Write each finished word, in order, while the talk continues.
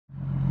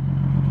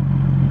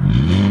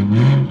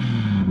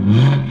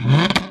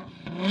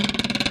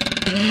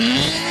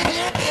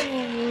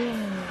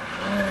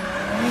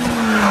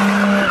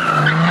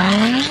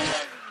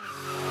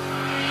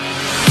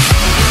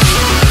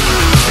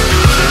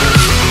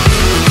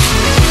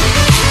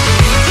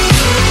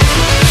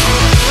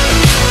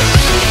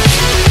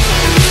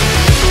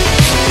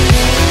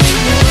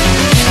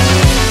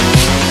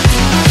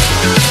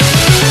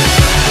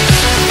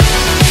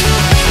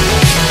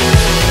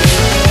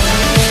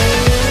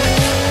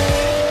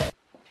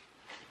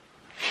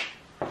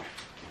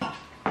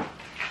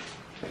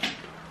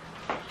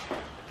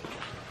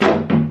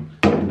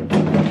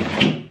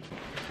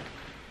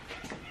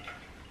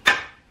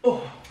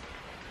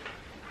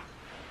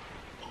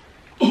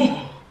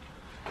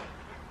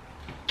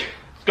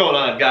What's going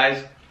on,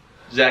 guys?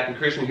 Zach and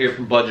Christian here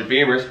from Budget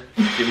Bimmers,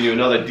 giving you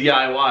another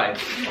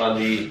DIY on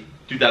the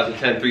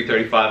 2010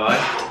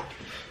 335i.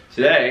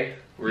 Today,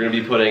 we're going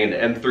to be putting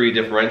an M3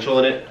 differential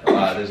in it.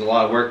 There's a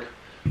lot of work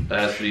that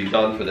has to be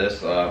done for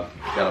this. Got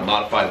to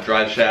modify the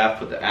drive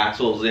shaft, put the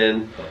axles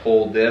in, the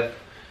whole diff,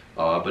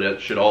 but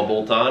it should all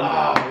bolt on.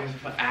 Oh, we have to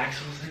put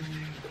axles in,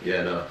 dude?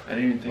 Yeah, no. I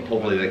didn't even think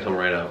Hopefully about they come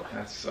right out.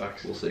 That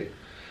sucks. We'll see.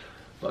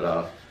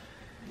 But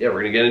yeah,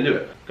 we're going to get into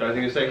it. Got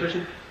anything to say,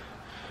 Christian?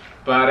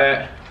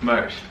 But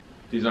merch.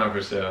 These aren't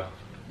for sale.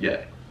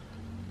 Yeah.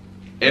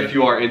 If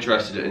you are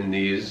interested in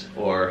these,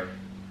 or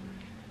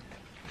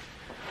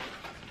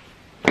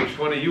Which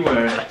one are you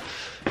wearing?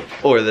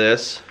 or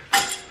this,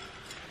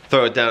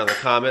 throw it down in the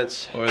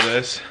comments, Or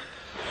this?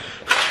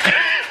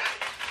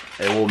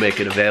 and we'll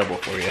make it available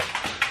for you.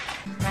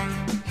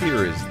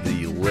 Here is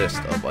the list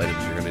of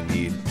items you're going to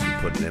need to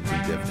put an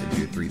M3 diff into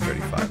your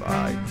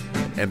 335i.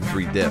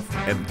 M3 diff,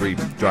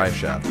 M3 drive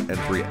shaft,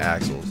 M3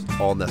 axles,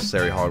 all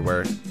necessary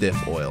hardware,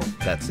 diff oil.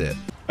 That's it.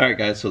 Alright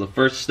guys, so the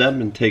first step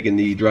in taking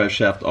the drive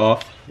shaft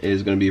off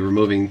is going to be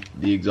removing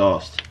the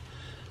exhaust.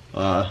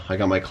 I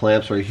got my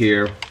clamps right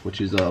here,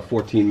 which is a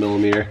 14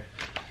 millimeter,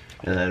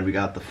 and then we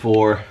got the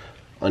 4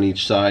 on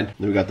each side.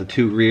 Then we got the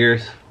 2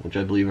 rears, which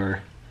I believe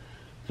are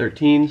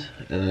 13s,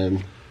 and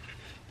then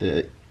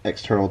the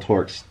external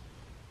Torx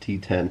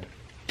T10.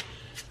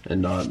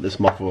 And this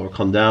muffler will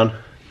come down.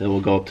 Then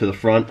we'll go up to the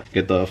front,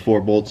 get the 4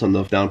 bolts on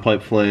the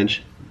downpipe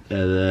flange,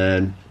 and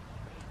then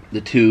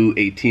the 2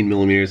 18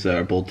 millimeters that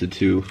are bolted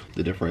to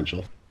the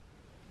differential.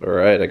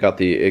 Alright, I got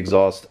the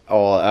exhaust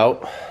all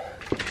out,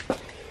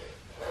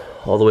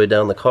 all the way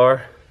down the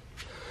car.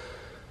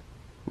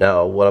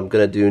 Now what I'm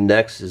going to do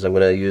next is I'm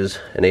going to use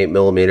an 8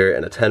 millimeter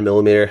and a 10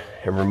 millimeter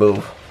and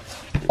remove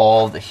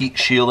all the heat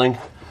shielding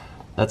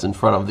that's in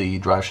front of the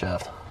drive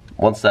shaft.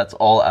 Once that's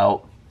all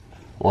out,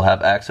 we'll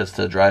have access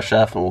to the drive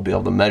shaft and we'll be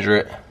able to measure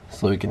it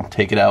so we can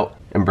take it out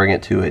and bring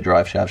it to a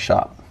drive shaft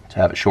shop to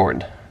have it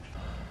shortened.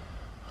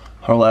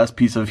 Our last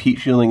piece of heat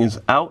shielding is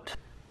out.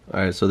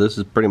 Alright, so this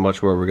is pretty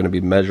much where we're going to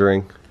be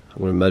measuring. I'm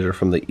going to measure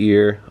from the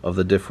ear of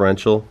the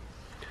differential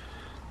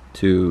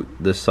to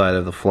this side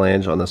of the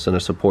flange on the center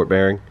support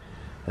bearing,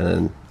 and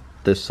then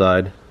this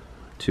side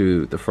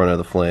to the front of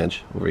the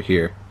flange over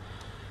here.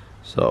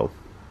 So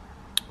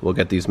we'll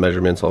get these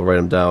measurements, I'll write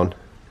them down,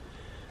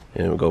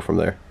 and we'll go from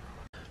there.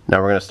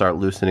 Now we're going to start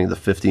loosening the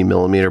 50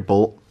 millimeter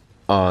bolt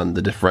on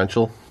the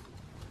differential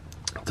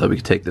so we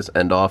can take this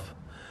end off.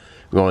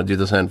 We want to do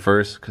this end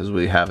first because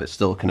we have it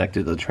still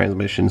connected to the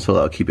transmission, so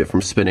that'll keep it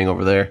from spinning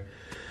over there.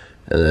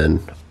 And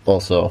then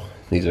also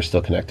these are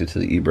still connected to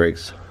the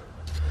e-brakes,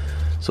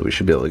 so we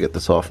should be able to get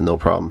this off no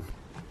problem.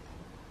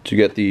 To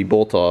get the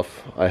bolt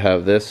off, I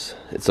have this.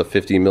 It's a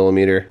 50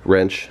 millimeter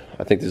wrench.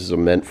 I think this is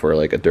meant for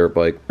like a dirt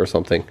bike or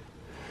something,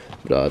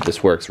 but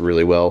this works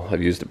really well.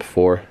 I've used it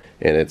before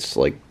and it's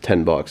like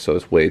 10 bucks, so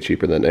it's way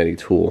cheaper than any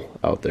tool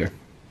out there.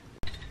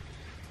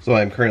 So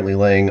I'm currently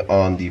laying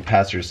on the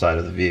passenger side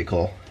of the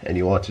vehicle, and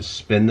you want to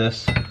spin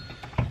this.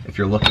 If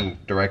you're looking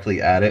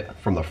directly at it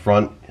from the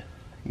front,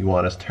 you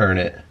want to turn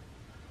it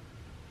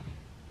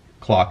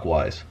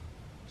clockwise.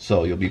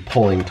 So you'll be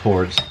pulling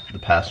towards the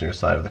passenger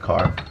side of the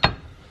car.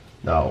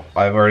 Now,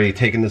 I've already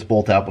taken this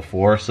bolt out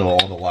before, so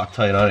all the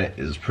Loctite on it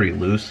is pretty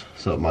loose,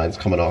 so mine's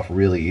coming off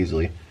really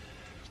easily.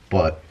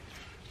 But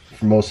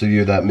for most of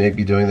you that may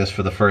be doing this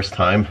for the first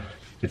time,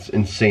 it's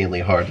insanely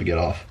hard to get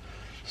off.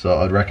 So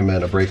I'd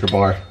recommend a breaker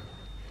bar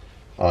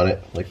on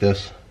it like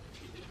this,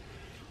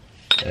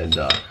 and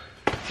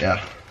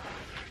yeah,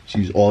 just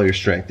use all your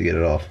strength to get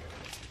it off.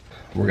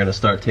 We're gonna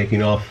start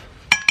taking off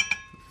the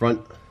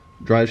front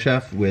drive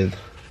shaft with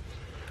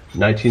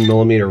 19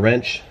 millimeter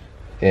wrench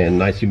and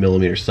 19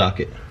 millimeter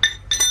socket.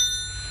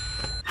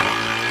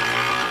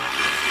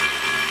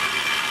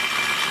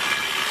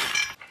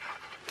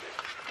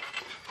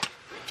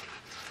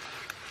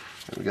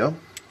 There we go.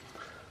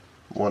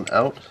 One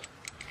out.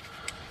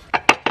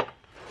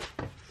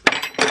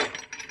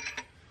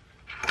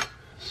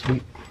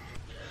 Sweet.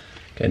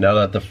 Okay, now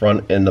that the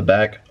front and the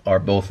back are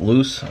both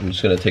loose, I'm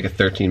just going to take a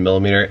 13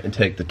 millimeter and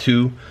take the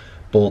 2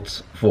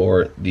 bolts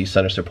for the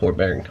center support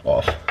bearing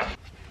off.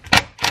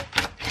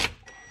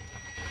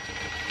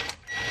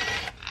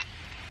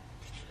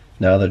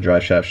 Now the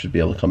drive shaft should be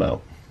able to come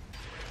out.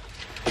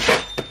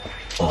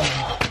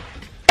 Oh.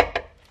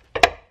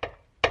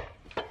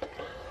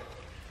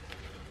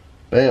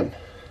 Bam,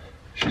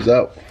 she's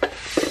out.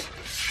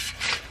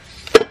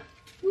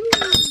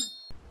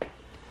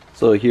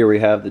 So here we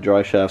have the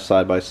drive shaft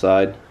side by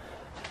side.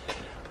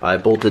 I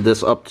bolted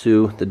this up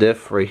to the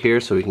diff right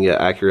here so we can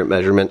get accurate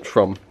measurement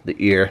from the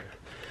ear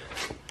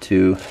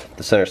to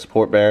the center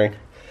support bearing,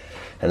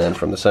 and then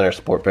from the center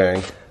support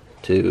bearing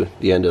to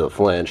the end of the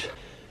flange.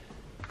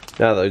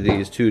 Now that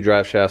these 2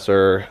 drive shafts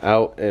are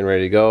out and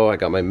ready to go, I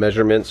got my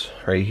measurements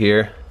right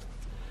here.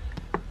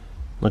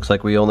 Looks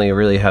like we only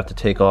really have to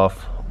take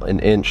off an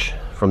inch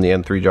from the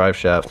M3 drive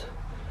shaft.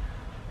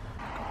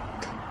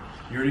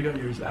 You already got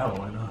yours out,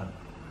 why not?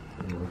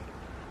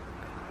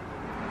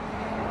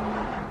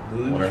 I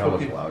wonder how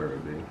much louder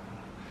it would be.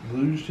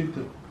 You just take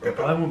the. It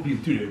probably won't be,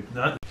 dude.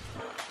 Not.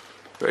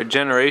 For a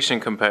generation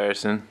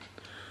comparison,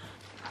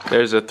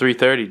 there's a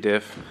 330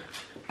 diff.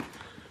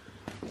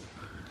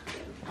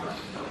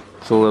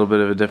 It's a little bit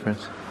of a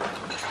difference.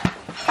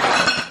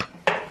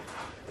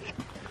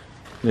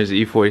 There's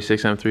the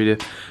E96 M3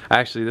 diff.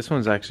 Actually, this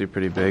one's actually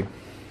pretty big.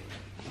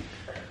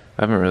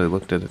 I haven't really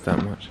looked at it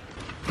that much.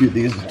 Dude,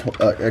 these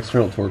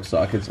external torque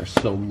sockets are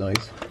so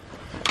nice.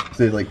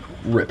 They like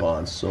rip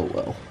on so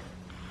well.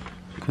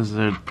 Because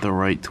they're the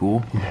right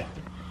tool? Yeah.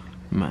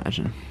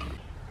 Imagine.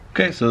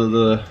 Okay, so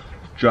the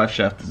drive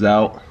shaft is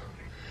out.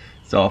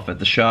 It's off at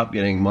the shop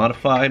getting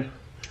modified.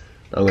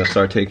 I'm going to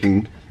start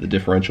taking the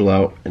differential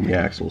out and the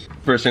axles.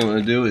 First thing I'm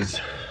going to do is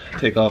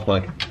take off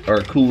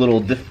our cool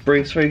little diff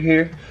brace right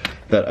here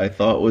that I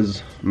thought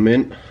was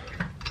mint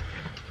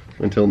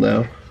until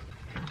now.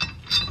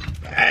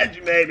 As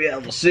you may be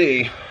able to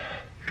see,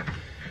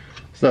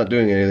 it's not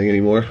doing anything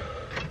anymore.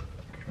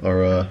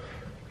 Our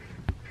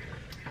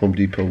Home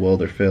Depot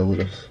welder failed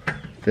us.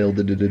 Failed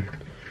it.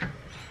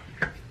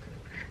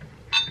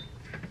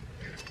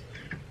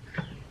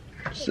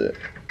 So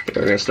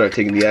we're gonna start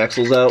taking the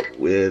axles out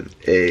with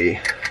a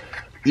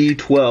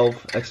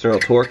E12 external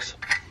Torx.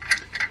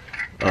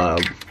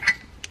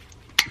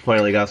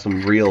 Finally got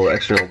some real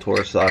external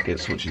Torx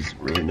sockets, which is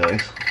really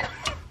nice.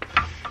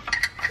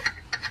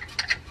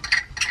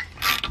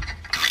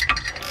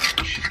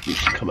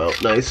 Should come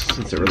out nice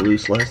since they were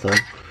loose last time.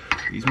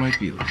 These might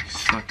be like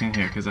stuck in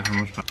here because of how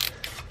much. I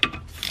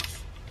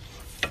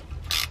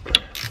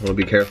want to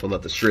be careful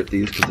not to strip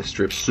these because they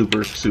strip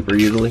super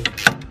easily.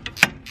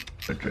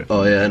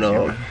 Oh yeah, I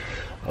know.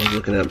 I was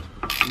looking at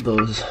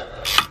those.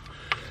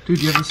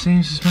 Dude, you have the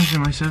same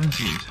suspension my 7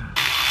 series has.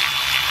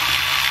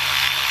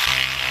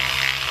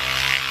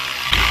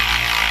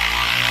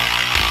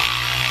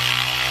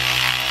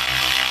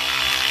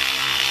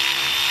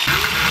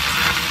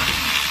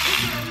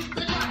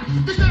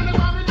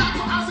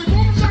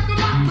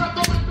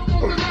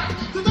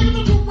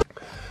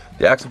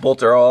 The axle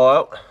bolts are all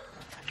out.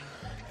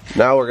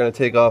 Now we're going to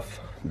take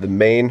off the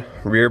main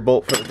rear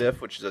bolt for the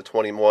diff, which is a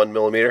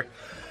 21mm,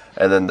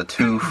 and then the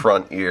 2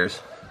 front ears,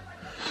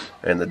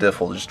 and the diff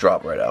will just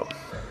drop right out.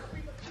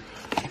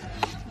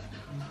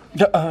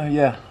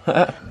 Yeah.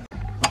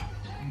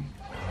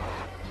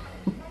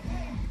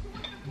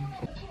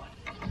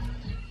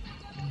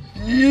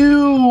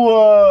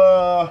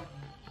 You,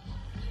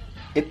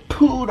 it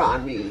pooed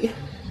on me.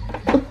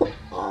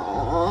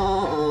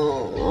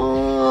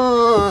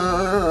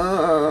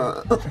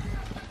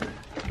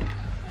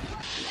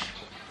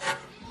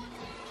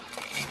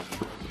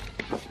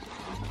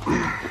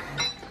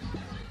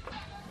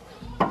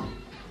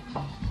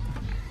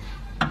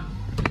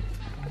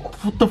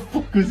 What the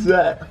fuck is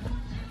that?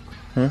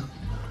 Huh?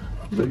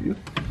 Is that you?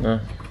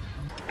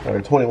 Our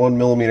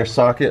 21mm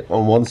socket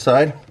on one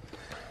side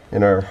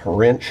and our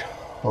wrench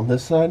on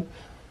this side.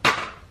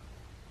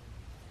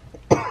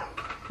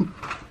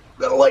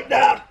 Gotta light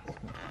down.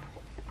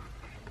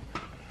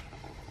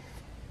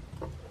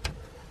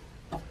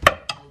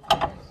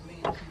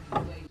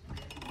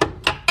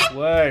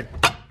 Word.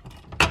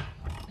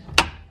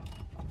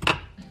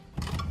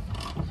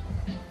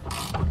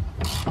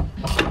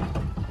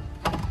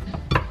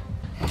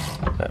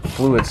 That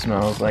fluid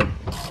smells like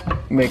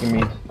making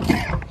me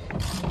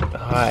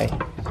high.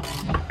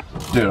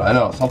 Dude, I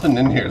know, something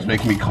in here is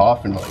making me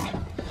cough and like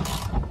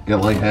get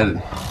lightheaded.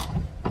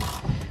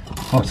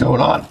 What's going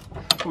on?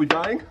 Are we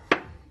dying?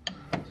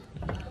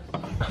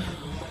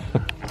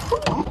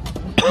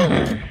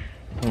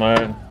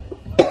 My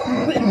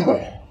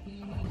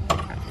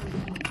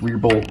Rear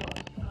bolt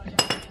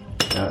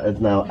is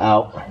now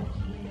out.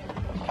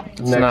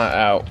 It's not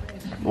out.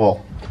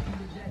 Well,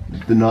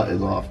 the nut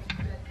is off.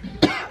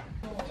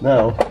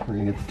 Now we're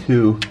gonna get the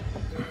 2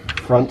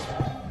 front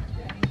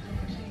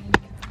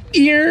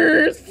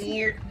ears.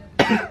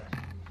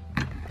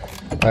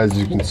 As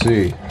you can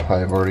see,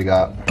 I've already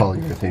got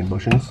polyurethane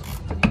bushings.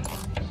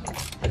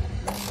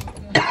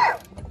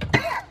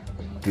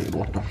 Dude,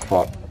 what the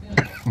fuck?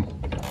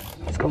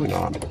 What's going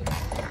on?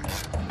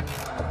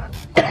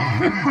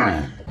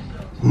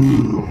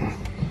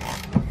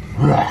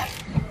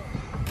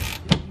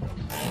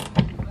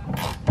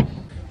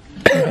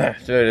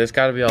 Dude, it's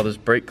gotta be all this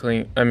brake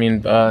clean. I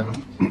mean,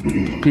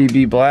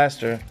 PB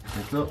blaster.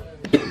 What's up?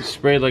 We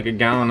sprayed like a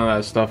gallon of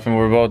that stuff and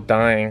we're both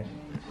dying.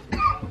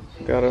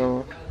 Got it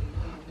on.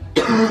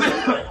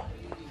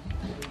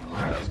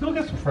 Let's go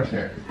get some fresh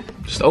air.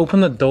 Just open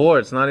the door.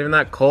 It's not even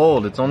that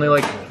cold. It's only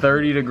like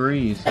 30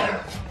 degrees.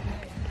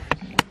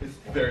 It's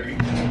 30.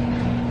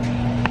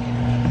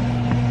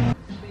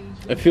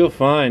 I feel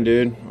fine,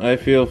 dude. I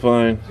feel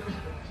fine.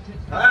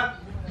 Huh?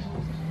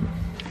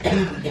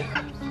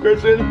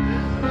 Christian?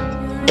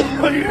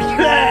 What are you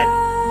saying?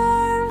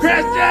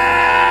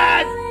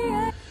 Christian!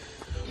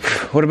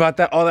 What about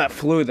that? All that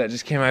fluid that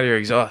just came out of your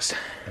exhaust.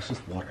 That's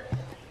just water.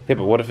 Yeah,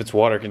 but what if it's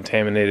water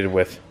contaminated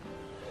with?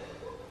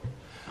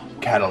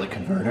 Catalytic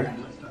converter.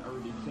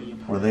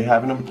 Were they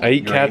having them? I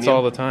eat cats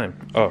all the time.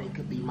 Oh.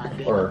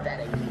 Or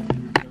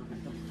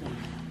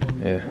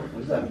Yeah.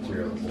 that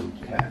material is in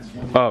cats?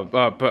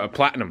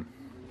 Platinum.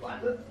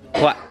 Platinum?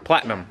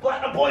 Platinum.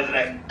 Platinum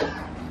poisoning!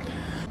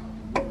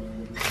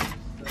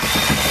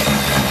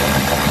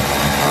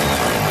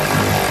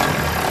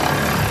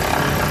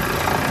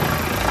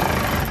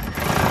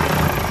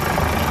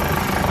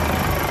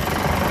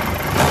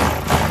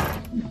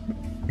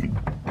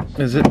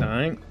 Is it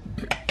dying?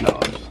 No,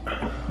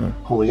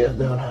 holding it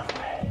down.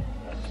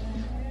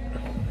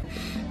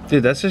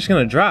 Dude, that's just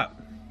gonna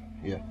drop.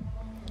 Yeah.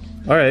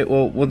 Alright,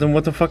 well then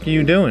what the fuck are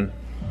you doing?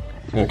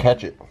 I'm gonna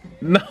catch it.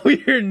 No,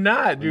 you're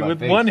not, dude.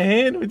 With one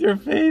hand, with your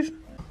face?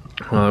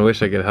 Well, I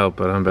wish I could help,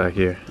 but I'm back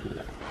here.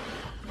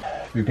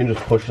 You can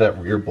just push that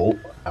rear bolt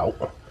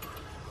out.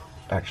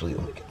 Actually,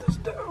 let me get this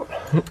down.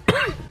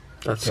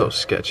 That's so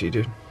sketchy,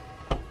 dude.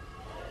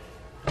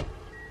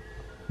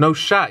 No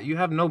shot. You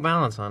have no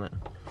balance on it.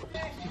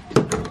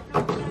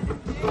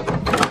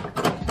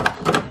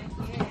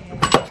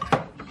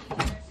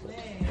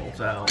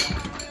 Bolts out.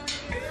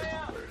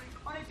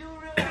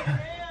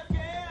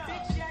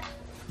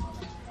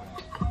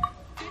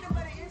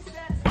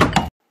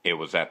 It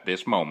was at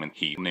this moment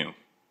he knew.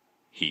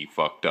 He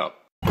fucked up.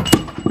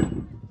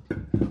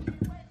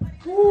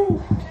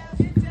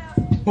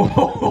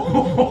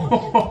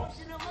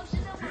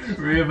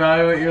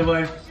 Reevaluate your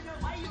life.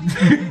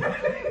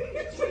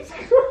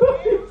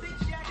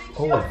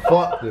 Holy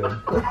fuck, dude.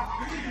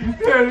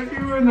 Dude, if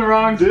you were in the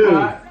wrong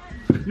spot,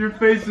 your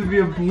face would be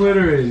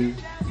obliterated.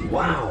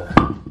 Wow.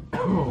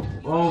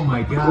 Oh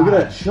my god. Look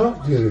at that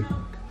chunk, dude.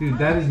 Dude,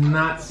 that is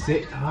not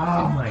sick.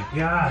 Oh my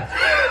god.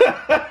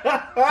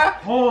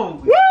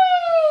 Holy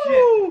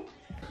shit.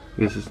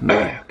 This is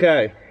not.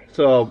 Okay,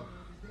 so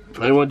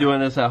anyone doing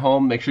this at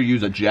home, make sure you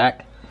use a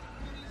jack.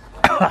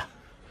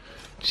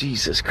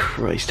 Jesus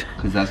Christ.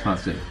 Because that's not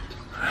safe.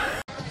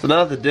 So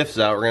now that the diff's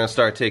out, we're going to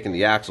start taking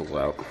the axles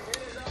out.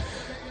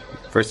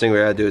 First thing we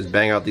gotta do is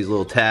bang out these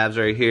little tabs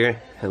right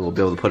here, and we'll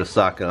be able to put a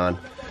socket on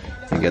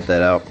and get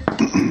that out.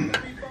 I'm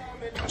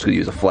just gonna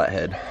use a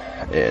flathead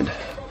and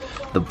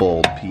the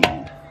bulb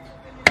peen.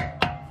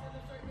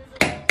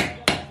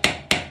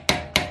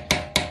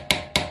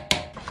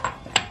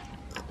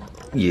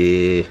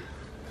 Yeah.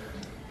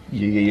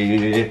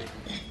 Yeah.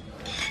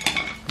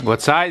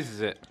 What size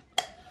is it?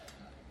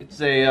 It's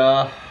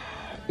a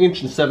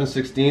inch and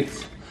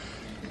 7/16.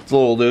 It's a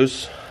little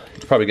loose.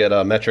 You probably get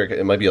a metric.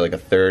 It might be like a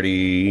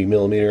 30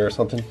 millimeter or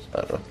something.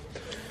 I don't know.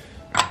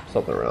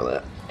 Something around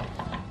that.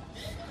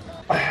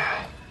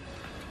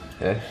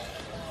 Okay.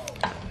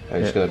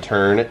 I'm just gonna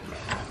turn it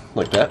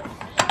like that.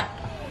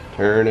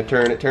 Turn it,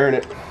 turn it, turn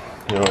it.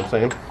 You know what I'm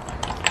saying?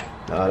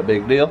 Not a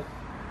big deal.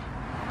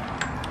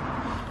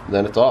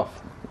 Then it's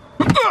off.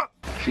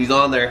 She's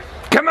on there.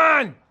 Come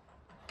on!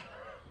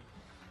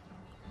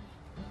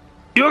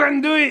 You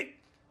can do it!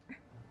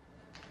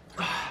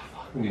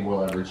 Need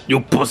more leverage. You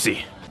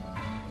pussy!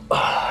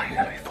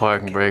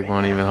 Parking brake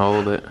won't even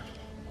hold it.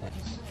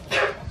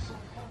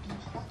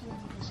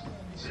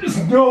 There's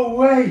no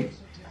way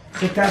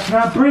that that's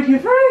not breaking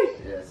free!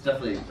 Yeah, it's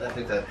definitely, I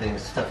think that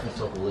thing's stuck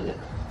itself in it.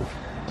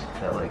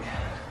 That like...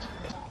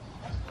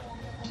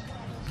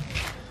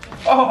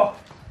 Oh!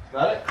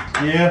 Got it?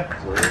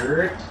 Yeah.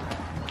 Word.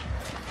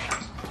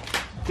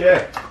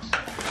 Okay.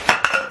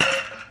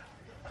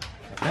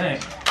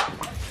 Thanks.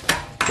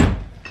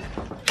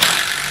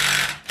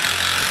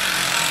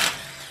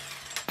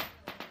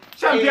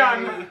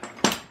 Champion!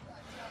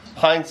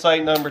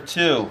 Hindsight number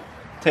 2.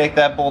 Take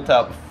that bolt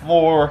out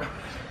before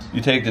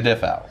you take the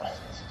diff out.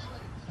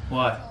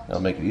 Why?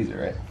 That'll make it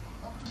easier, right?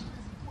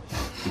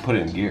 You put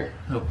it in gear.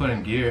 He'll put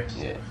in gear.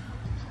 Yeah.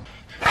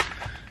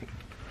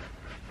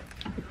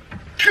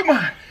 Come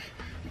on!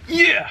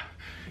 Yeah!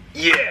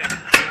 Yeah!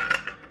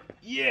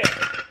 Yeah!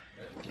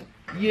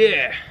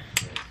 Yeah!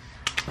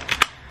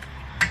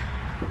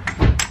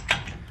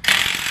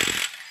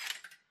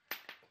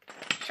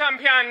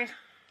 Champion!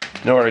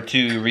 In order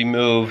to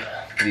remove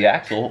the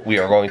axle, we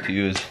are going to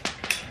use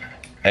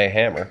a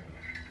hammer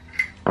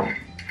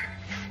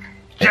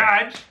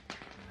Judge!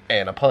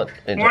 and a punt.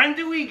 When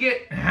do we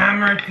get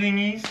hammer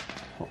thingies?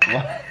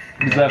 What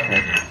is that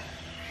for?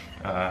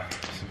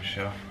 Some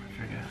show. I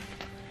forget.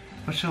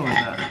 What show was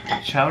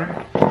that?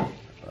 Chowder?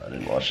 I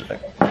didn't watch it. I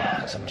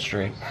guess I'm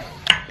straight.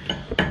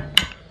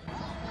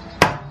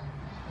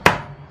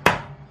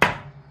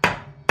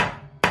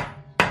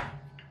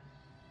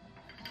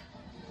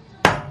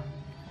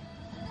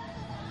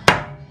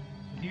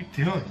 What are you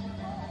doing?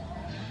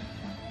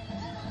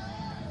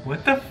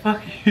 What the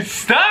fuck are you?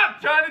 Stop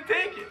trying to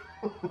take it!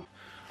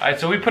 Alright,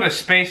 so we put a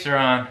spacer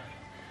on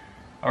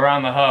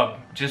around the hub,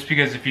 just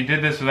because if you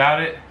did this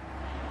without it,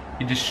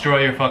 you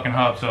destroy your fucking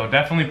hub. So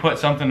definitely put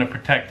something to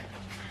protect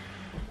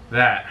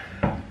that.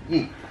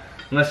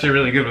 Unless you're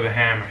really good with a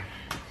hammer.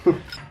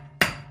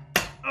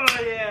 Oh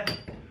yeah.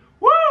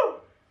 Woo!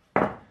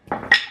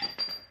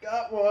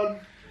 Got one.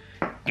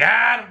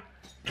 Got him!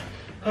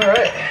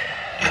 Alright.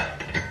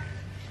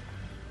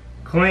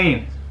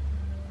 Clean.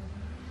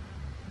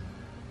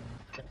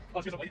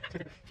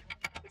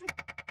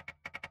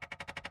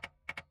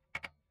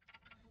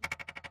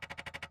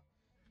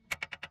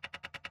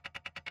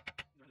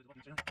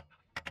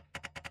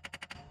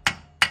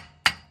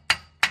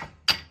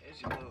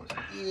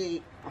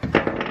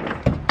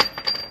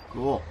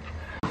 Cool.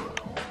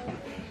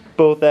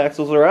 Both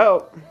axles are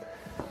out.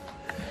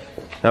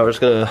 Now we're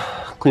just gonna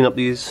clean up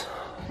these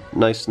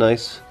nice.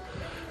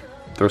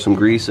 Throw some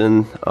grease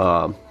in.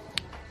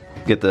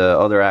 Get the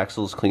other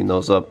axles, clean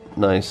those up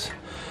nice,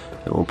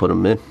 and we'll put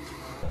them in.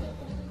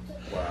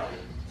 Wow.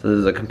 So this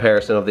is a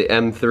comparison of the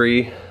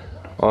M3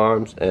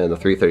 arms and the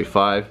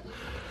 335.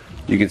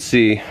 You can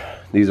see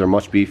these are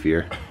much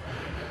beefier,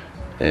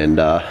 and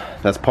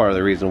that's part of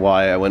the reason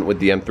why I went with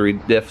the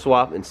M3 diff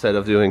swap instead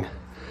of doing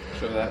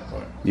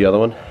the other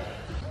one.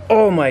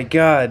 Oh my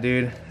god,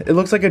 dude. It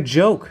looks like a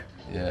joke.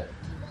 Yeah.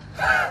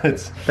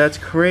 That's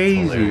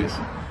crazy. Hilarious.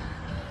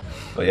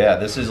 But yeah,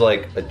 this is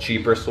like a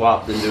cheaper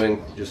swap than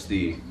doing just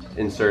the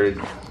inserted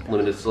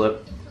limited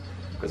slip,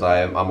 because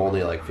I'm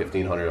only like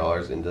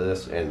 $1,500 into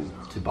this, and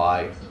to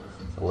buy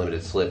a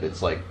limited slip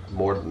it's like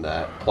more than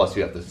that. Plus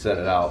you have to send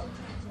it out,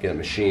 get a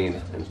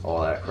machine, and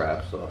all that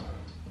crap. So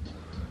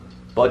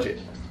budget.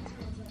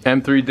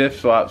 M3 diff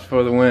swaps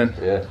for the win.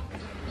 Yeah,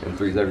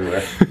 M3's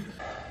everywhere.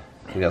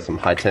 We got some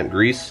high temp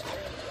grease.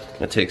 I'm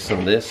gonna take some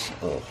of this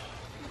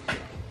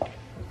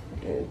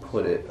and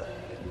put it.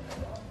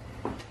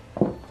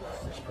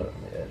 Just put it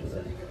on the edge of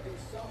that.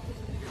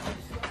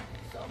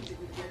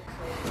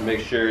 Make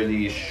sure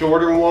the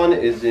shorter one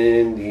is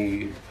in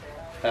the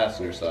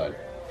passenger side,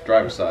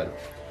 driver's side.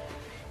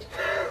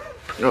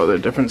 Oh, they're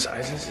different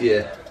sizes?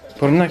 Yeah.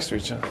 Put them next to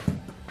each other.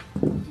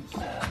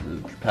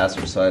 The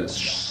passenger side is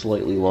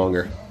slightly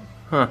longer.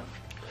 Huh.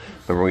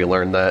 Remember we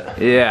learned that?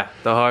 Yeah,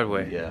 the hard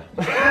way. Yeah.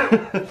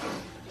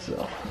 So,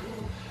 all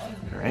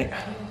right.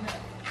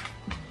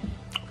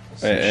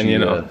 And you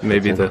know,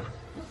 maybe the...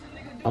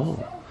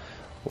 Oh,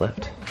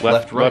 left,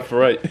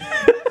 right.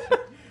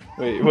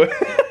 Wait, what?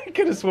 I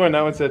could have sworn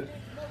that one said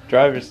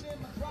driver's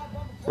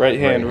right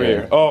hand, Right rear.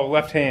 hand. Oh,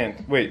 left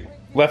hand. Wait,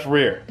 left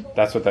rear.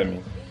 That's what that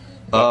means.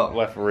 Oh,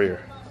 Left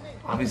rear.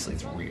 obviously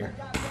it's rear.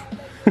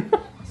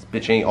 This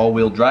bitch ain't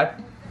all-wheel drive.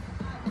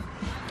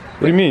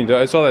 What do you mean?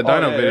 I saw that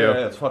dyno video.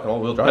 Yeah, it's fucking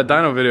all-wheel drive. That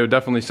dyno video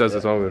definitely says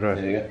it's all-wheel drive.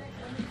 There you go.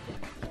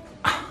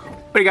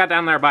 What do you got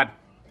down there, bud?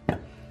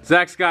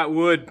 Zach's got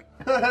wood.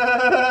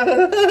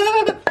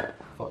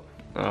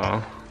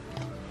 Oh.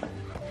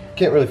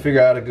 Can't really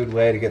figure out a good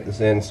way to get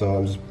this in, so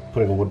I'm just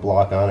putting a wood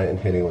block on it and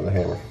hitting it with a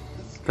hammer.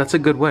 That's a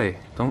good way.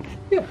 Don't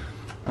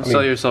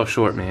sell yourself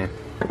short, man.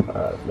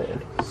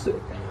 Man, sick.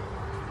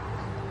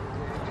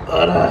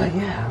 But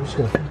yeah, I'm just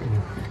gonna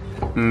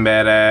fucking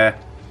Better.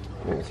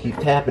 keep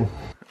tapping.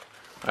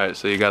 Alright,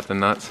 so you got the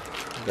nuts.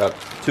 Got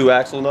 2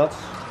 axle nuts,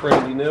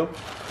 pretty new.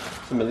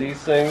 Some of these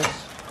things.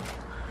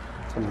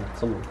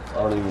 Some I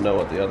don't even know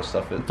what the other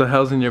stuff is. What the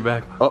hell's in your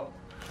back? Oh,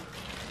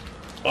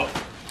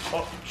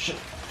 shit.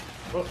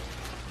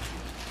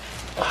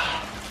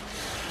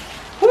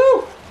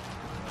 Woo!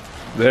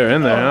 They're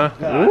in there, huh?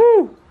 God.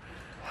 Woo!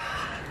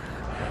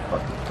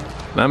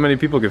 Not many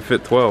people can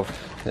fit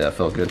 12. Yeah, it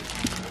felt good.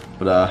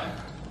 But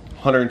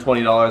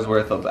 $120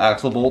 worth of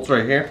axle bolts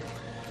right here.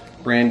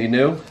 Brandy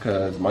new,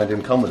 because mine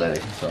didn't come with any.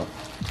 So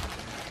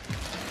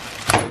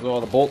those are all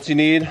the bolts you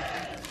need.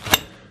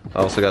 I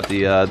also got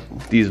the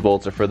these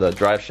bolts are for the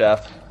drive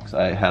shaft, because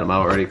I had them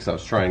out already because I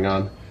was trying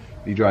on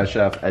the drive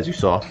shaft, as you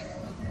saw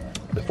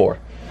before.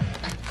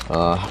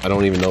 I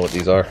don't even know what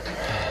these are,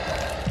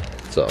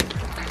 so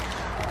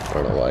I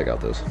don't know why I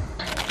got those.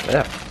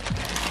 Yeah.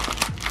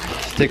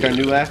 Let's take our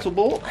new axle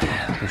bolt. Look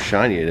how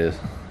shiny it is.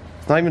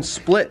 It's not even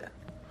split.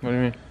 What do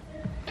you mean?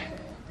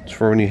 It's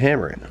for when you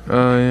hammer it.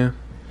 Oh, yeah.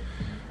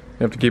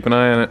 You have to keep an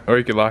eye on it, or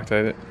you could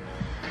Loctite it.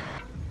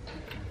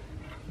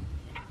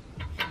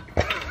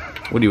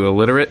 What are you,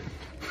 illiterate?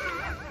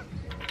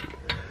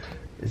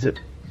 Is it?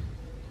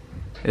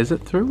 Is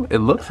it through? It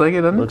looks like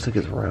it, doesn't it? Looks like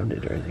it's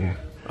rounded right here.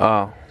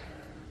 Oh.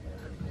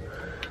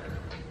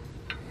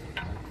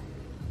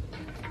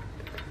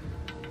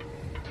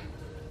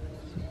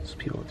 These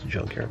people at the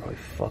junkyard probably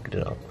fucked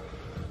it up.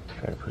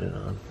 Trying to put it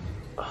on.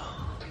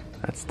 Oh,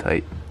 That's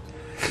tight.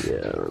 yeah,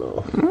 I don't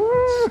know.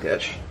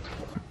 Sketch.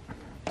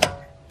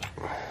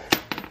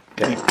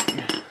 Okay.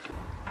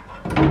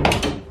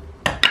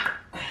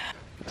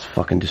 It's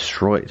fucking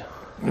destroyed.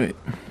 Wait.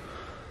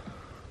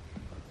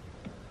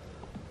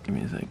 Give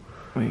me a sec.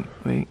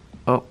 Wait.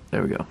 Oh,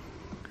 there we go.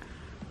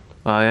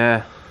 Oh,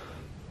 yeah.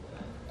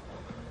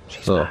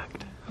 She's So,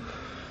 backed.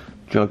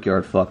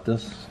 junkyard fucked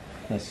us.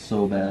 That's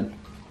so bad.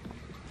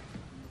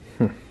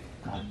 God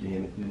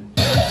damn it, dude.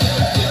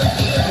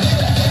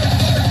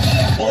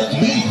 Let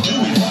me do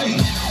it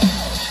right.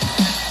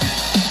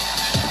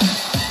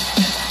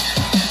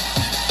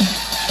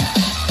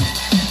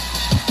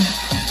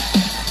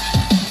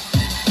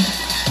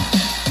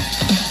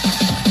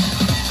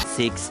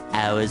 Six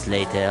hours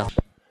later.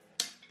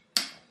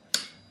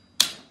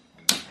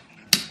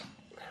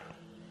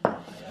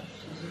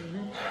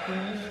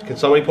 Can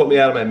somebody put me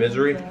out of my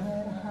misery?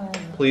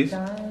 Please?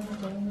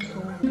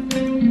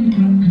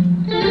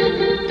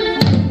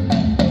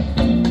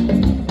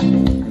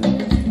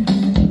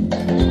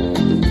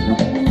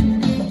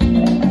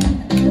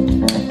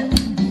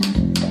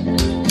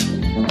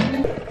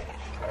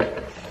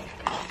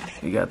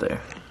 You you got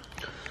there?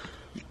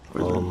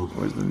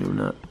 Where's the new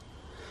nut?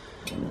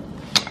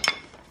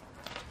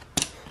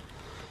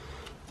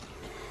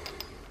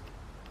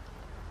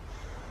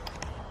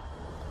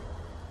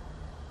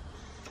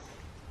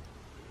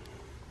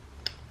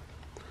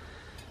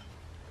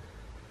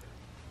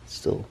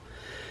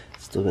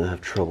 Still gonna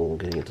have trouble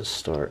getting it to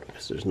start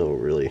because there's no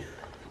really,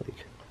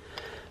 like,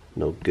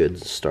 no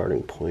good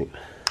starting point.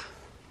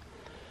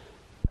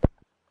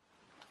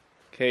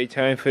 Okay,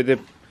 time for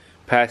the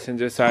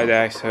passenger side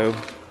axle.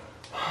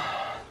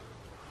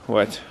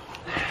 What?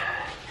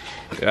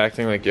 You're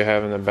acting like you're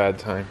having a bad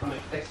time. I'm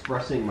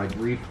expressing my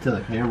grief to the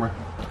camera.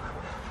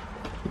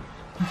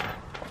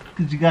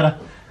 Cause you gotta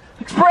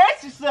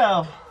express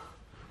yourself.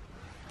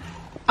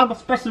 I'm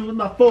expressing with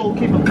my full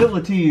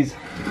capabilities.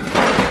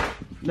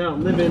 Now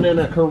living in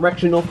a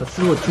correctional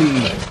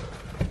facility.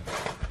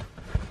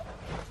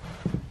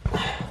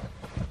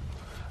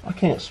 I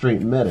can't straight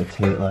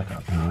meditate like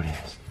a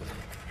Buddhist.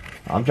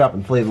 I'm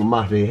dropping flavor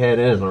Mate head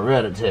as a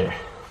hereditary,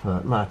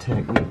 but my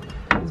technique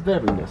is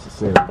very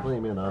necessary.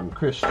 Blaming I'm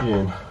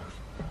Christian.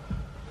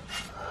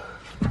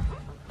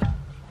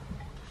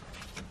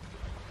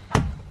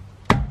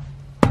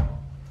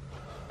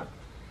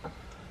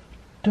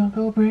 Don't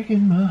go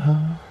breaking my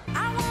heart.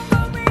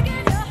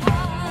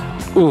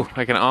 Ooh,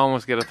 I can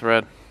almost get a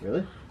thread.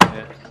 Really?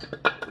 Yeah.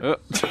 Oh,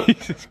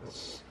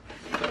 Jesus.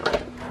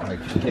 I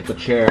can hit the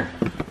chair.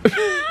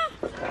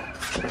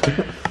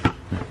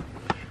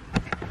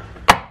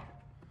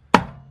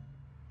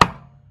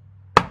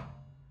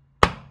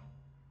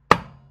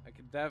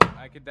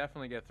 I could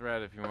definitely get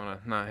thread if you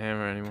want to not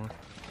hammer anymore.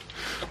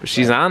 But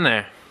she's on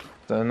there.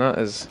 The nut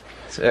is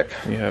Sick.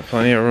 You have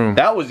plenty of room.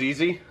 That was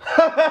easy.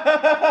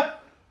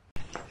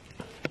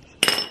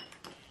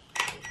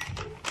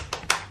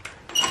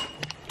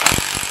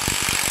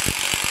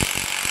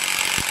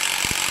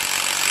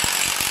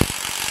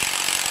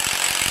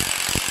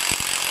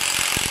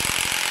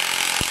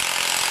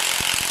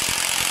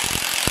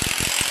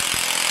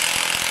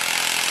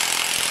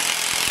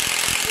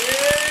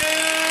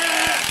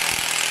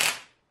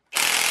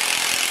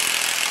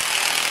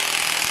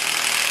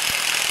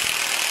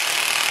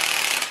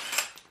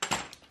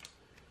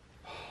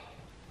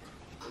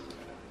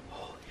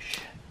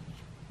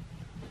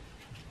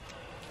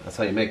 That's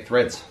how you make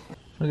threads.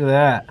 Look at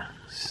that.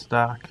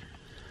 Stock.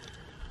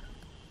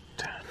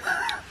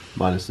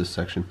 Minus this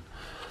section.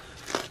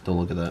 Don't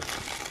look at that.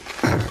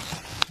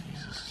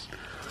 Jesus.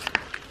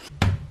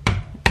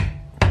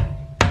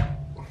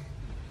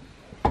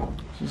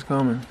 She's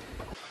coming.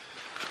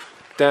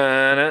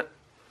 Done it.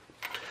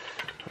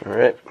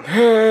 Alright.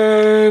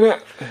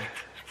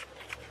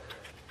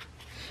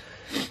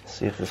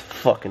 See if this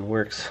fucking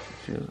works.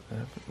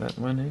 That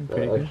went in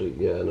pretty good. Actually,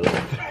 yeah, no.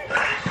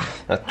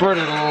 I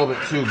threaded a little bit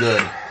too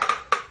good.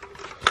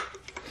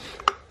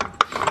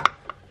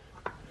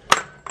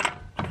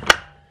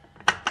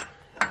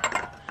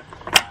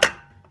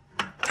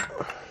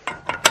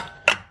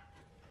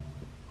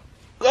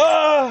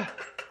 Ah!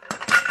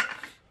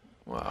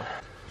 Wow.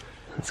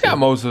 It's got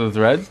most of the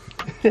threads.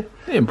 The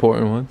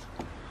important ones.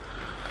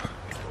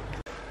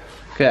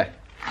 Okay.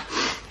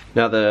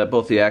 Now that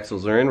both the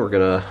axles are in, we're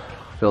gonna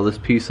fill this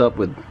piece up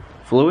with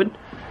fluid,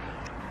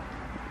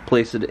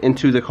 place it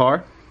into the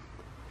car,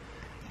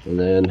 and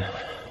then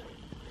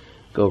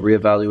go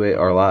reevaluate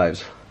our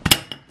lives.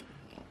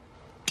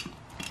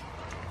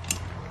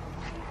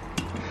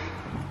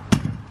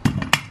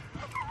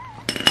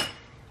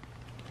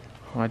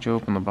 Why'd you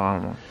open the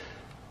bottom one?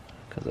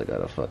 Because I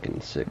got a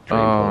fucking sick drain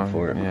plug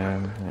for it. Yeah.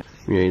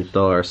 We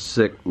install our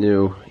sick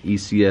new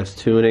ECS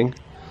tuning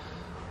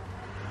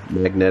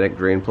magnetic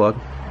drain plug.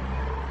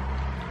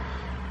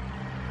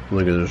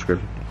 Look at the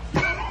description.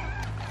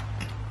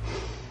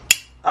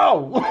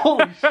 Oh,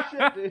 holy shit,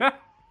 dude.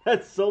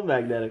 That's so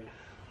magnetic.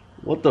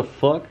 What the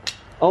fuck?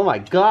 Oh my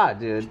god,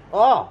 dude.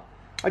 Oh,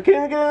 I can't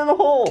even get it in the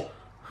hole.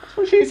 That's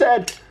what she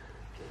said.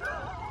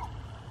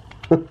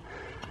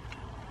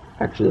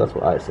 Actually, that's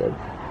what I said.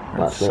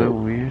 That's so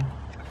weird.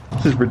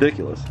 This is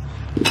ridiculous.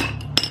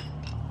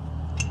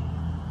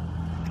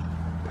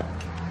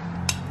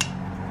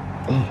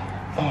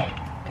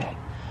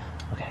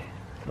 Okay.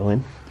 Go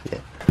in. Yeah.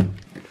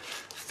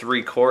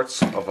 3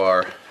 quarts of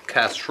our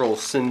Castrol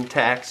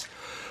Syntax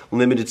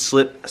limited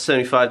slip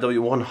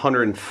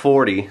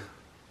 75W140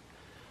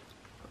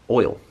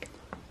 oil.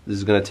 This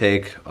is gonna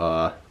take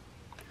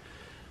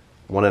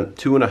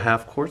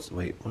 2.5 quarts.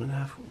 Wait,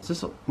 1.5? Is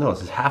this no,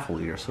 this is half a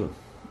liter, so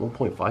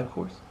 1.5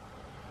 quarts.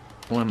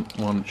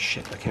 One.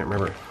 Shit, I can't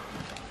remember.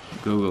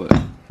 Google it.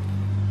 I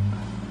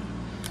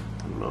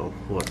don't know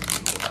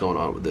what's going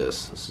on with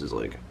this. This is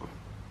like.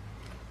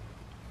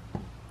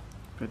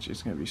 Bet you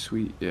it's gonna be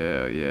sweet.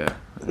 Yeah.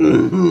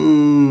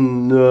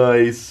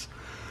 Nice.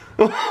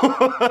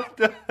 What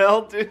the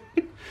hell, dude?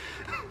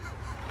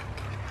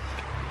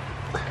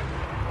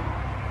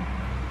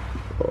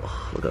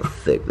 Oh, look how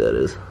thick that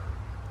is.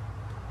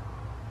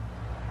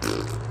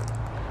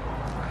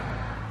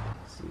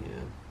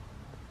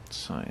 Cyan.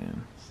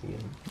 Cyan.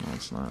 No,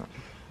 it's not.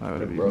 Why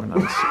would it be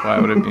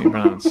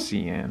pronounced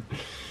cyan?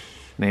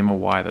 Name a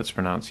Y that's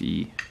pronounced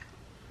E.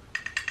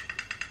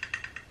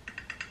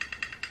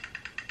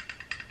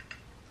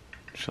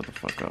 Shut the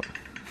fuck up.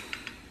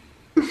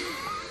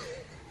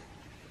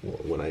 Well,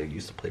 when I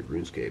used to play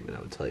RuneScape and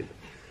I would type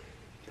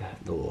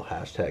the little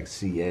hashtag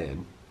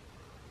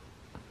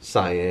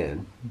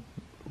cyan,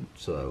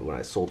 so when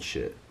I sold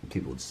shit,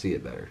 people would see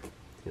it better,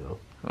 you know?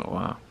 Oh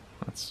wow,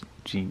 that's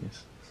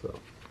genius. So,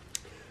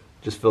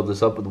 just filled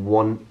this up with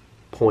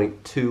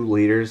 1.2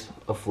 liters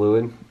of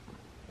fluid,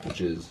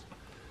 which is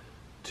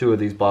 2 of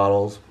these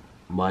bottles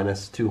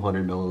minus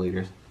 200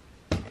 milliliters.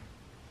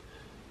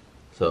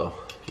 So,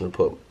 I'm gonna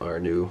put our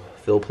new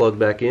fill plug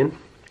back in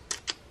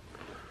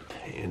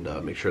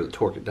and make sure to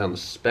torque it down to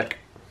spec.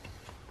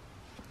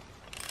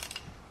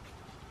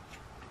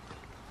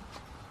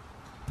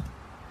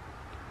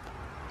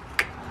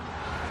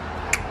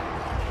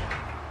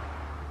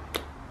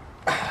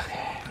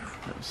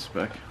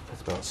 Spec.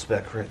 That's about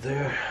spec right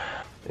there.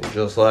 And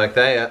just like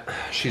that,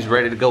 she's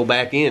ready to go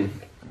back in.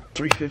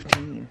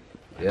 315.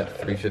 Yeah,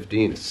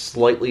 315. It's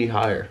slightly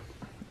higher.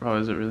 Oh,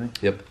 is it really?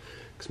 Yep.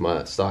 Because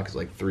my stock is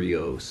like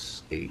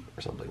 308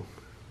 or something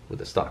with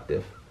the stock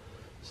diff.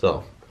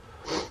 So,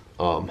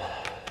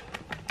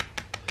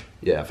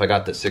 yeah, if I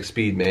got the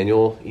 6-speed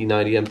manual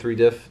E90 M3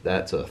 diff,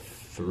 that's a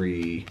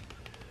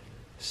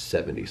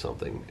 370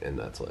 something, and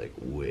that's like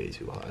way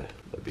too high.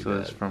 That'd be So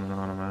bad. that's from an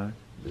automatic?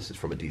 This is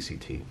from a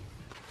DCT.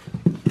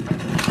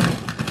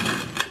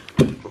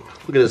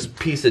 Look at this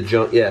piece of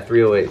junk. Yeah,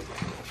 308.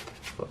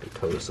 Fucking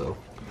Koso.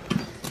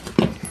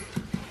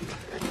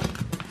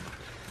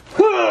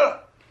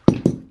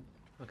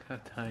 Look how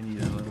tiny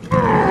that is.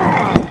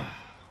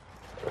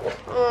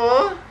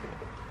 Aww.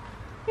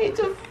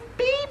 It's a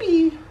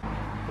baby.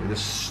 Look at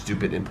this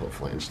stupid input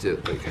flange too.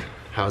 Like,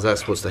 how is that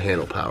supposed to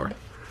handle power?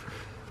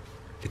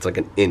 It's like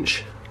an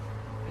inch.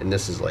 And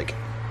this is like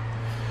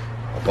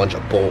a bunch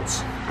of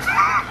bolts.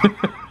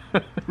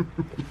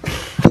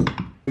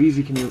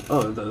 Easy, can you?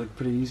 Oh, that look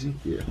pretty easy.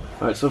 Yeah.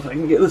 All right, so if I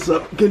can get this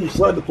up, can you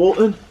slide the bolt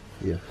in?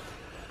 Yeah.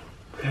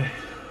 Okay.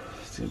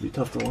 It's gonna be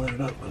tough to line it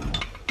up.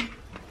 But...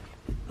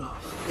 Oh,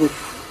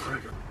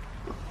 frigger.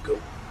 Go.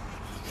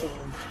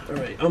 All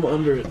right, I'm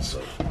under it,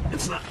 so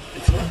it's not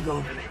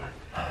going anywhere.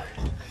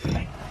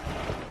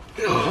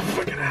 Oh,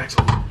 fucking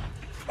axle.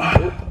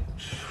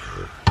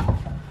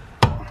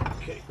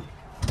 Okay.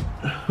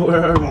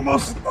 Where are we?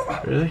 Almost.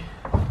 Really?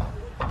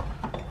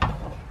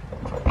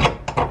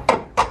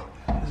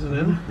 Is it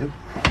in? Yep.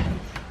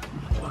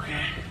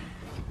 Okay.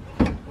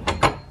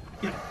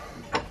 Yep.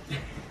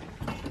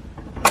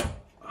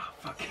 Oh,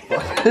 fuck.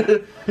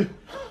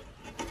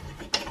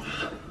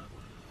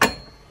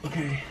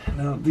 Okay,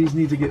 now these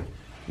need to get,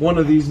 one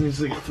of these needs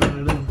to get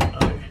thrown in.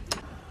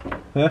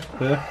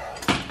 Alright.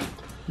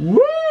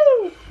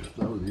 Woo!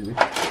 That was easy.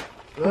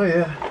 Oh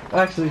yeah,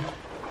 actually,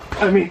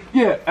 I mean,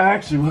 yeah,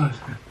 actually was.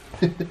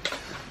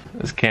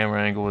 This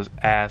camera angle was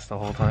ass the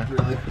whole time.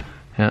 Really?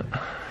 Yeah.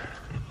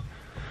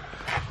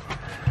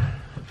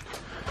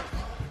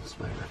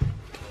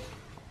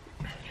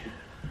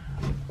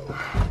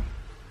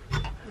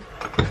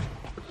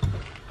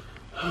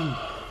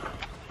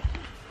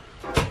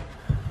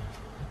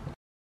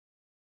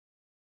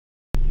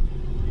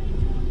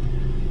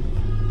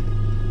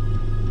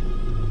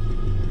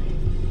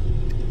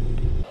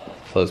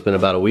 So it's been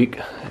about a week.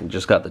 I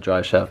just got the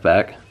drive shaft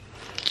back,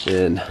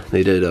 and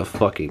they did a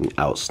fucking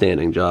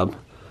outstanding job.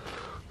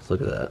 Let's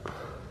look at that.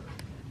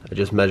 I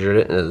just measured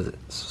it, and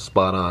it's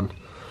spot on.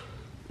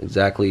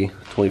 Exactly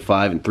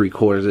 25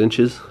 3/4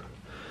 inches.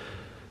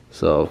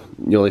 So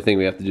the only thing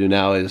we have to do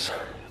now is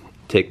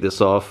take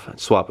this off,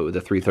 swap it with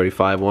the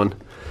 335 one,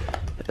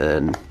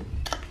 and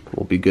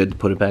we'll be good to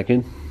put it back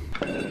in.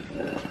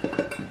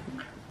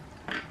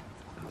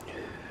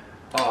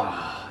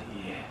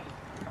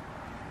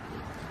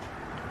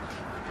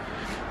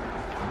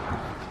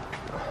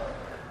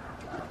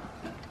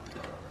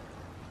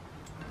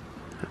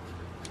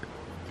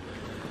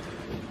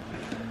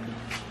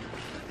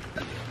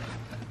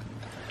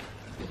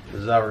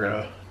 This is how we're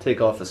gonna take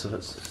off the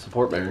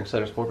support bearing,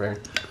 center support bearing,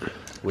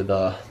 with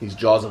these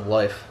jaws of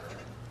life,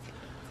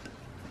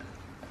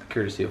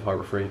 courtesy of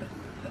Harbor Freight.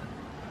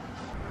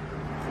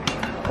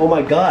 Oh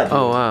my god!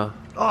 Oh wow.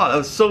 Oh, that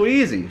was so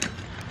easy.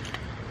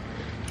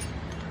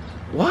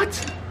 What?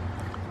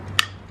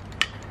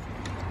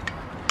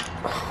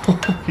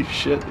 Holy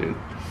shit, dude.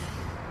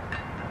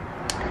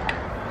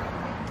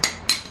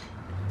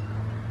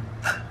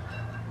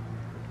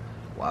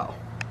 Wow.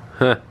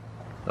 Huh.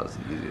 That was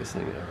the easiest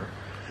thing ever.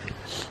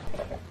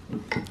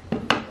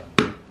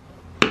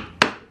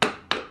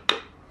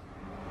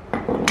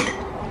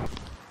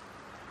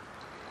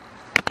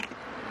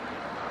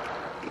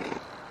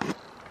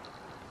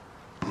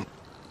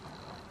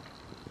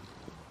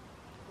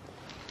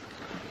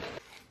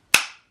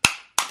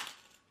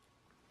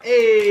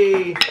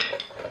 Hey!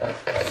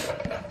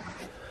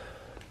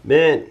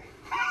 Mint.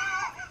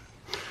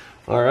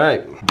 All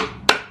right.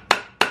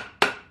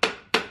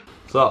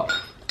 So,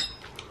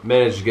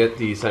 managed to get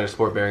the center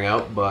support bearing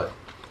out, but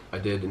I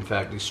did in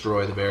fact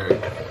destroy the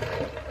bearing.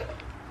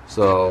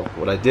 So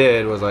what I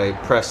did was I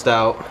pressed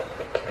out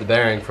the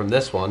bearing from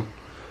this one.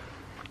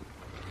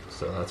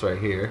 So that's right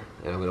here,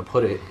 and I'm gonna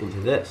put it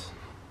into this,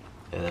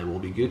 and then we'll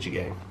be Gucci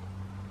gang.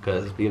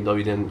 Because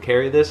BMW didn't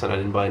carry this, and I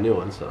didn't buy a new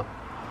one, so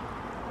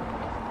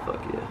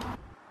fuck yeah.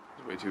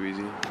 It's way too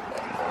easy.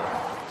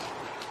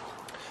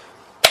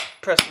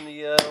 Pressing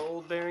the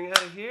old bearing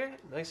out of here,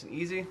 nice and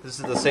easy. This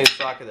is the same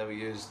socket that we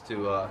used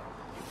to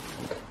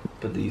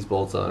put these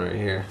bolts on right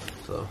here,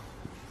 so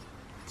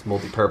it's a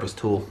multi-purpose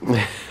tool.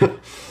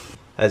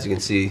 As you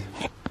can see,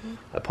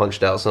 I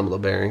punched out some of the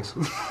bearings,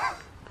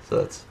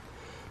 so that's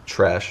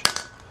trash.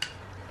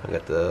 I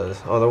got the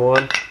other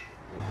one.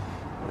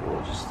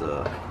 We'll just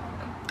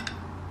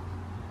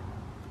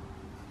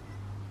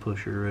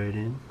push her right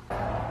in.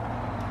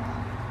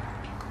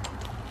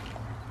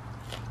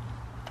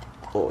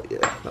 Oh yeah,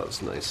 that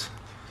was nice.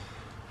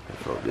 That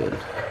felt good.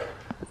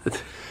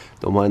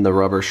 Don't mind the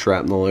rubber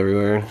shrapnel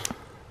everywhere.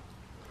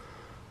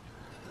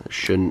 It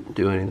shouldn't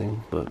do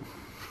anything, but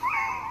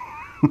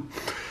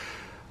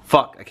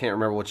fuck, I can't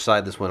remember which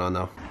side this went on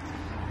though.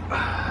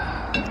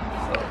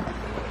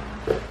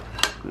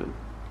 Good.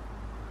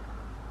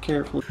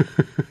 Carefully.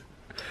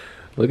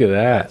 Look at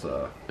that.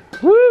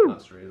 Woo!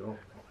 Not straight at all.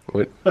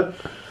 What?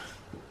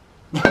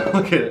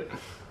 Look at it.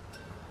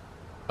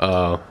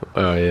 Oh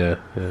yeah.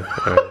 Yeah.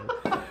 All right.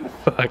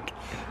 Fuck.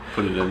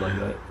 Put it in like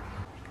that.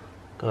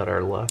 Got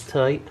our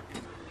Loctite.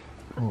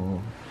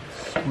 Oh,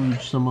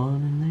 splooge some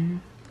on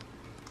in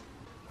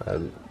there.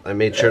 I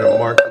made sure to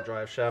mark the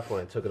drive shaft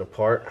when I took it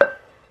apart,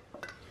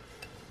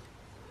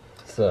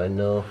 so I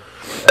know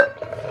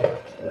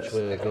which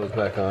way it goes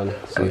back on.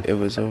 See, It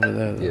was over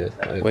there. yeah.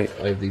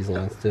 I have these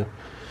lines too.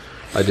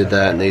 I did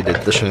that, and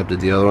the shop did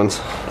the other ones.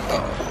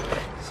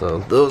 So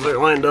those are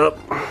lined up.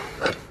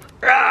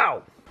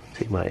 Ow!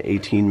 Take my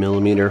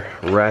 18mm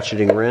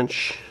ratcheting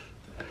wrench,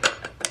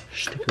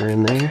 stick her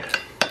in there.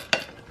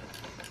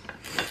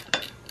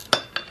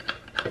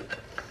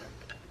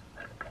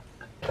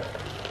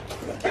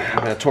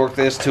 I'm gonna torque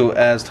this to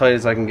as tight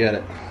as I can get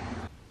it.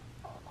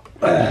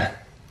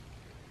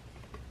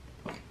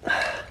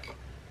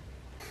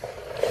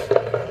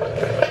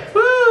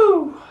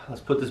 Woo!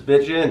 Let's put this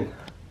bitch in.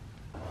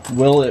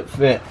 Will it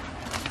fit?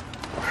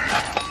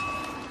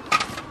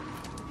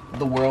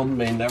 The world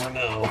may never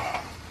know.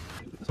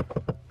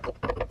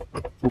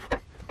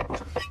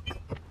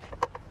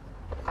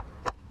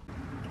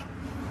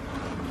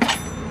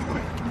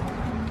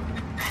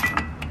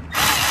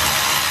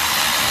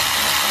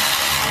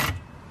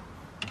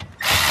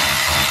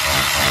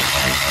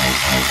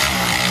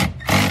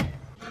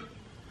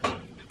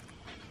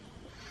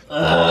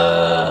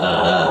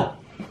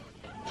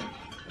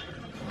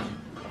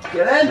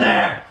 Get in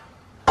there!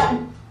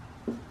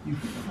 You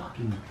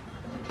fucking...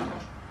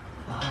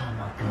 Oh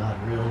my god,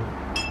 really?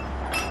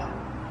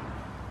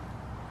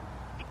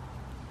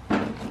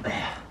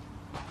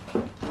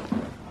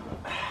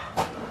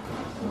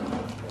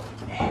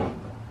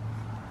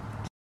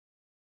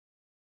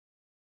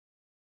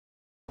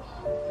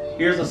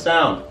 Here's the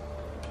sound.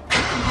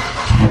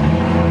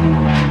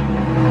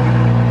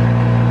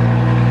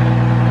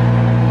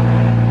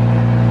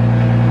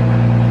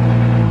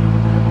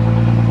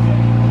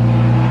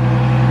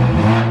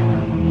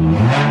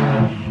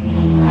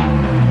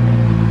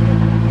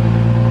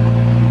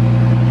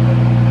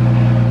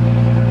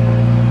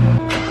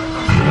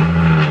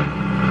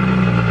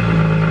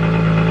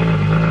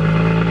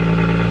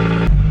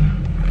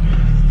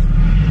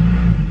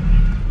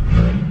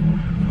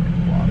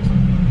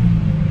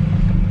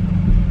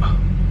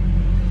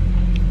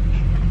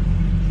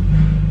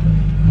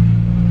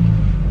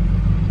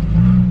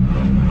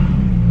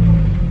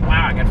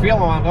 Feel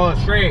them, I'm going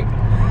straight.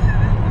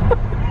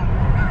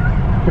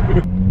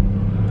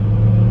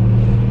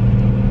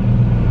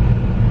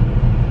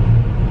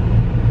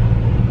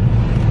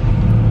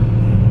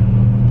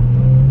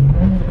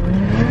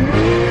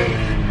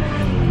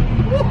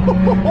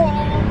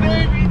 Oh,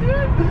 baby,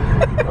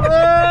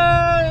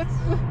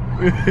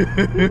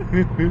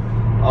 dude.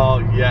 Oh,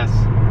 yes.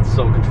 It's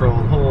so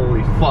controlled.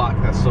 Holy fuck,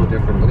 that's so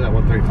different. Look at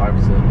that 135%.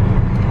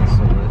 That's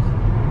so nice.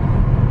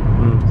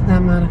 Isn't that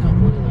amount of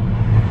complete?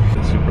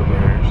 Super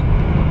bears.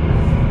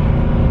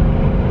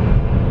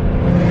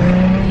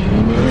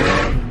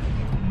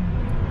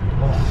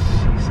 Oh,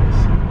 Jesus.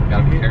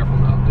 Gotta be careful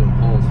now, I'm doing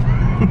pulls.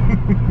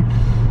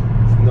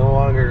 It's no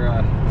longer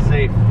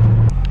safe.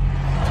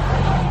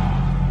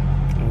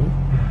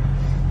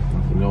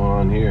 Nothing going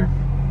on here.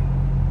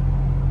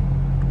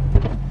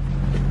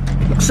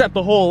 Except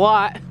a whole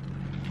lot.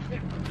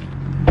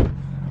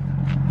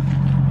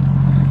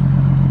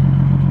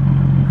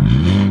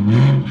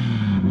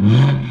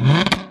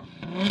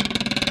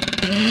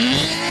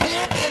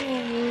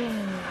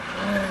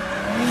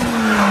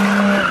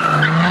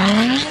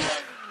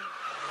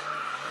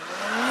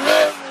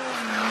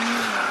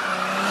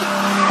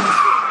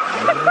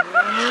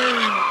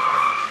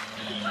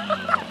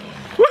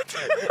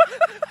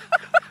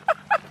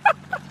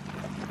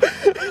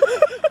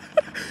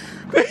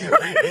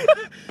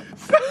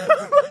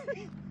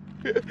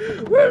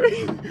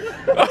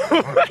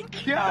 Oh my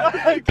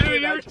god,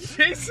 dude, you were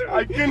chasing me.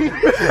 I couldn't.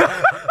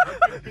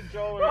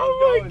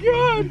 Oh my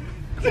god!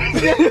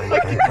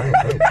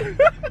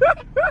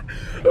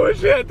 I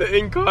wish we had the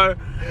in-car.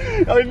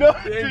 I know.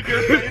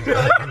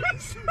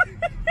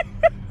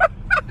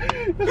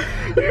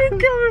 You're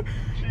coming.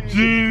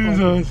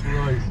 Jesus.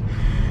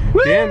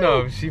 Damn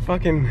though, she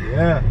fucking.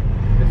 Yeah.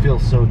 It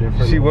feels so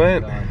different. She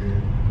went. God,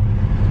 dude.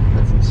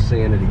 That's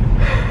insanity.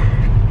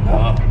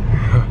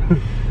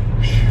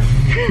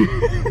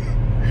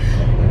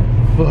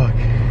 Fuck.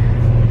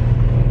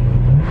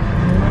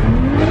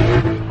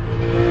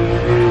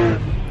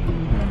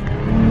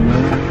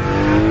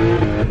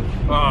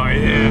 Oh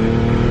yeah.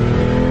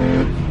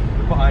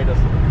 Behind us.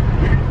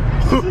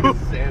 It's like a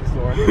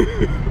sandstorm.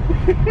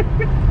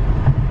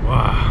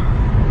 Wow.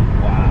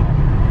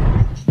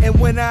 And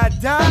when I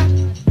die,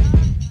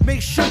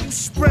 make sure you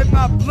spread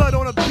my blood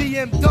on a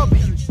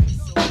BMW.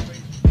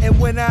 And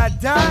when I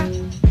die,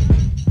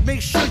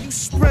 make sure you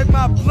spread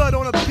my blood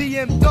on a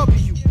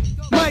BMW.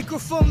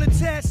 Microphone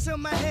attached to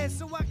my head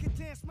so I can